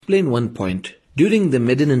explain one point. During the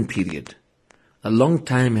Medinan period, a long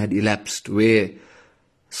time had elapsed where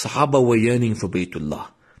Sahaba were yearning for Baytullah.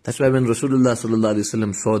 That's why when Rasulullah sallallahu alaihi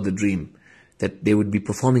wasallam saw the dream that they would be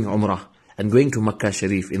performing Umrah and going to Makkah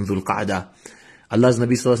Sharif in Dhul Qa'dah, Allah's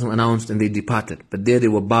Nabi sallallahu alaihi wasallam announced and they departed. But there they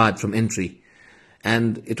were barred from entry.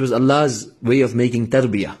 And it was Allah's way of making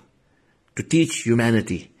tarbiyah, to teach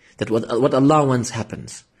humanity that what Allah wants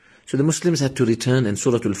happens. So the Muslims had to return, and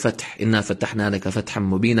Surah Al-Fath, Inna fatahna laka fatham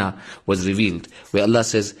mubina, was revealed, where Allah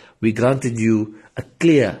says, we granted you a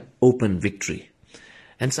clear, open victory.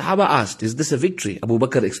 And Sahaba asked, is this a victory? Abu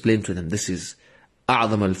Bakr explained to them, this is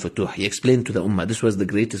A'zam al-Futuh. He explained to the Ummah, this was the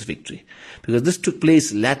greatest victory. Because this took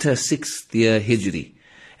place latter 6th year Hijri.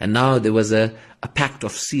 And now there was a pact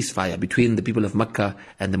of ceasefire between the people of Makkah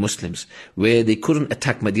and the Muslims, where they couldn't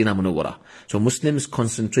attack Medina Munawwara. So Muslims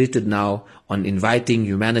concentrated now on inviting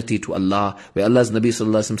humanity to Allah, where Allah's Nabi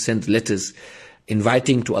sallallahu alaihi wasallam sent letters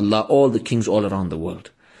inviting to Allah all the kings all around the world.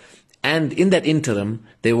 And in that interim,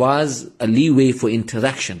 there was a leeway for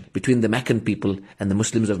interaction between the Meccan people and the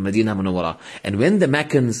Muslims of Medina Munawwara. And when the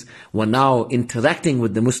Meccans were now interacting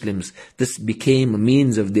with the Muslims, this became a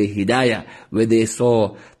means of their hidayah, where they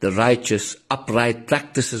saw the righteous, upright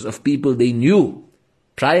practices of people they knew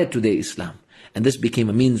prior to their Islam. And this became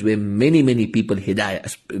a means where many, many people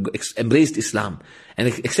hidayah, embraced Islam and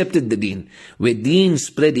accepted the deen, where deen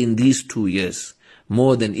spread in these 2 years,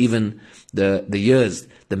 more than even the years,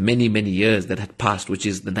 the many, many years that had passed, which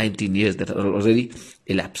is the 19 years that are already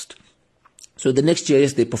elapsed. So the next year,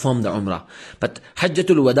 yes, they performed the Umrah. But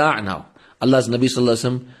Hajjatul Wada' now, Allah's Nabi sallallahu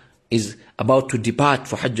alaihi wasallam is about to depart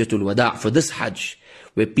for Hajjatul Wada', for this Hajj,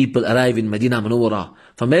 where people arrive in Medina Munawwara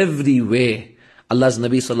from everywhere. Allah's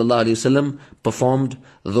Nabi sallallahu alaihi wasallam performed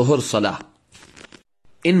Dhuhr Salah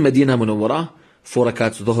in Medina Munawwara, 4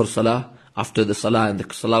 rakats Dhuhr Salah. After the Salah and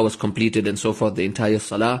the Salah was completed and so forth, the entire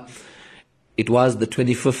Salah. It was the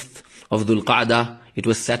 25th of Dhul Qa'dah. It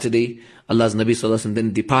was Saturday. Allah's Nabi sallallahu alaihi wasallam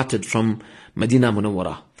then departed from Medina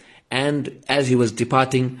Munawwara. And as he was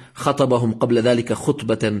departing, خَطَبَهُمْ قَبْلَ ذَلِكَ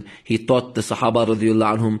خُطْبَةً, he taught the Sahaba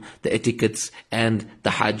radiyallahu anhum the etiquettes and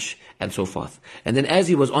the Hajj and so forth. And then as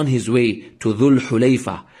he was on his way to Dhul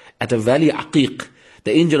Hulayfa, at a valley Aqiq,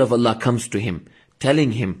 the angel of Allah comes to him,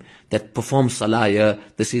 telling him that perform Salah here,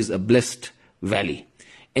 this is a blessed valley.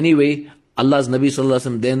 Anyway, Allah's Nabi sallallahu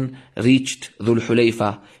alaihi wasallam then reached Dhul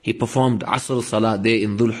Hulayfa. He performed Asr Salah there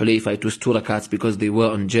in Dhul Hulayfa. It was 2 rakats because they were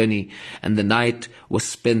on journey, and the night was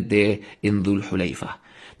spent there in Dhul Hulayfa.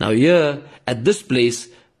 Now here, at this place,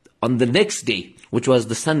 on the next day, which was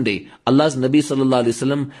the Sunday, Allah's Nabi sallallahu alaihi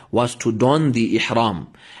wasallam was to don the ihram.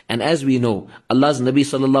 And as we know, Allah's Nabi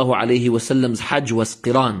sallallahu alaihi wasallam's Hajj was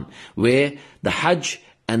Qiran, where the Hajj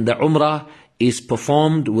and the Umrah is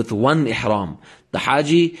performed with one ihram. The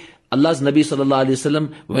Haji, Allah's Nabi sallallahu alaihi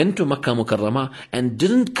wasallam went to Makkah Mukarramah and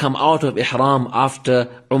didn't come out of ihram after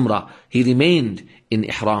Umrah. He remained in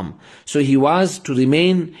ihram. So he was to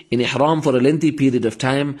remain in ihram for a lengthy period of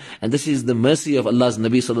time, and this is the mercy of Allah's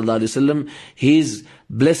Nabi sallallahu alaihi wasallam. His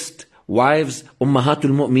blessed wives,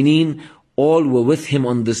 Ummahatul Mu'mineen, all were with him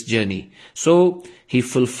on this journey. So he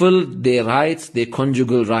fulfilled their rights, their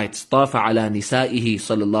conjugal rights. طَافَ عَلَى نِسَائِهِ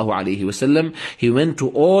sallallahu alaihi wasallam. He went to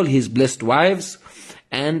all his blessed wives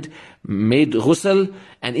and made ghusl,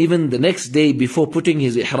 and even the next day before putting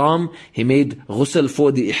his ihram, he made ghusl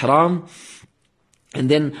for the ihram. And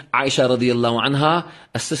then Aisha radiyallahu anha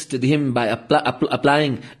assisted him by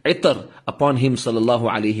applying itar upon him sallallahu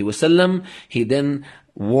alaihi wasallam. He then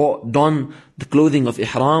donned the clothing of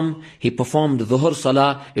ihram. He performed Dhuhr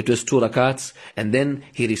Salah. It was 2 rakats. And then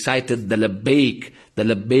he recited the Labbaik. The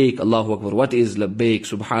Labbaik, Allahu Akbar. What is Labbaik?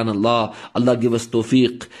 Subhanallah. Allah give us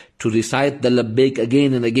tawfiq to recite the Labbaik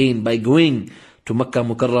again and again by going to Makkah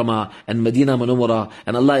Mukarramah and Medina Munawwara,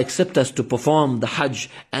 and Allah accept us to perform the Hajj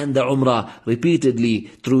and the Umrah repeatedly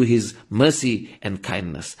through His mercy and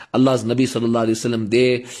kindness. Allah's Nabi sallallahu alaihi wasallam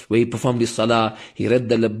there, where he performed his Salah, he read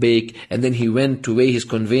the Labbaik, and then he went to where his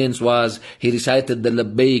conveyance was. He recited the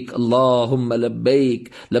Labbaik, Allahumma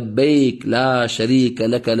Labbaik, Labbaik, la sharika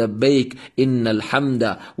laka Labbaik, innal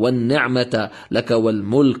hamda wan ni'mata laka wal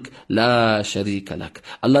mulk, la sharika lak.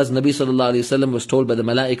 Allah's Nabi sallallahu alaihi wasallam was told by the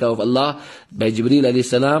Malaika of Allah, by Jibreel alayhi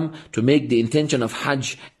salam, to make the intention of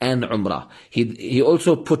Hajj and Umrah. He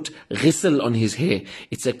also put ghisl on his hair.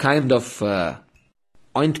 It's a kind of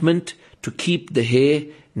ointment to keep the hair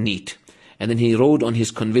neat. And then he rode on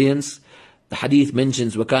his conveyance The hadith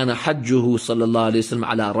mentions, وَكَانَ حَجُّهُ صَلَّى اللَّهُ عَلَيْهِ وسلم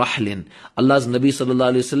عَلَى رَحْلٍ. Allah's Nabi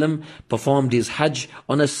sallallahu alayhi wasallam performed his Hajj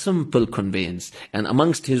on a simple conveyance. And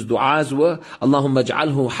amongst his du'as were, Allahumma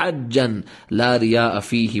ja'alhu hajjan la riya'a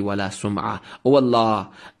fihi wa la sum'a. Oh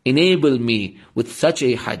Allah, enable me with such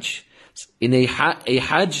a Hajj, in a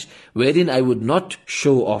Hajj wherein I would not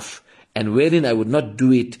show off, and wherein I would not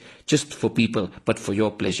do it just for people, but for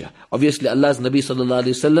your pleasure. Obviously, Allah's Nabi sallallahu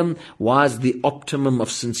alayhi wasallam was the optimum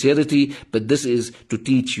of sincerity, but this is to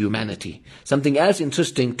teach humanity. Something else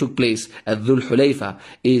interesting took place at Dhul Hulayfa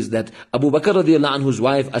is that Abu Bakr radiallahu anhu's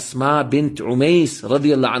wife Asma bint Umais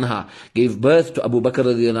radiallahu anha gave birth to Abu Bakr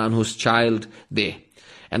radiallahu anhu's child there.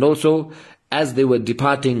 And also, as they were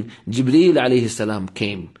departing, Jibreel alayhi salam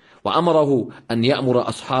came. وأمره أن يأمر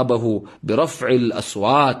أصحابه برفع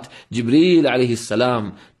الأصوات. Jibreel alayhi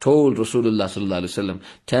salam told Rasulullah sallallahu alayhi wasallam,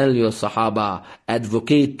 tell your Sahaba,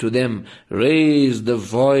 advocate to them, raise the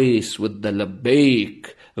voice with the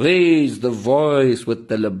labbaik. Raise the voice with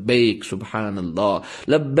the labbaik. Subhanallah.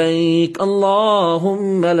 Labbaik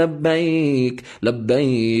Allahumma labbaik.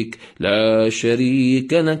 Labbaik la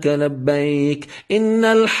sharika laka labbaik.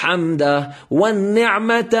 Innal hamda wan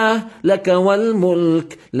ni'mata laka wal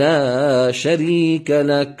mulk la sharika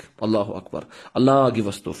lak. Allahu Akbar. Allah give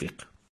us tawfiq.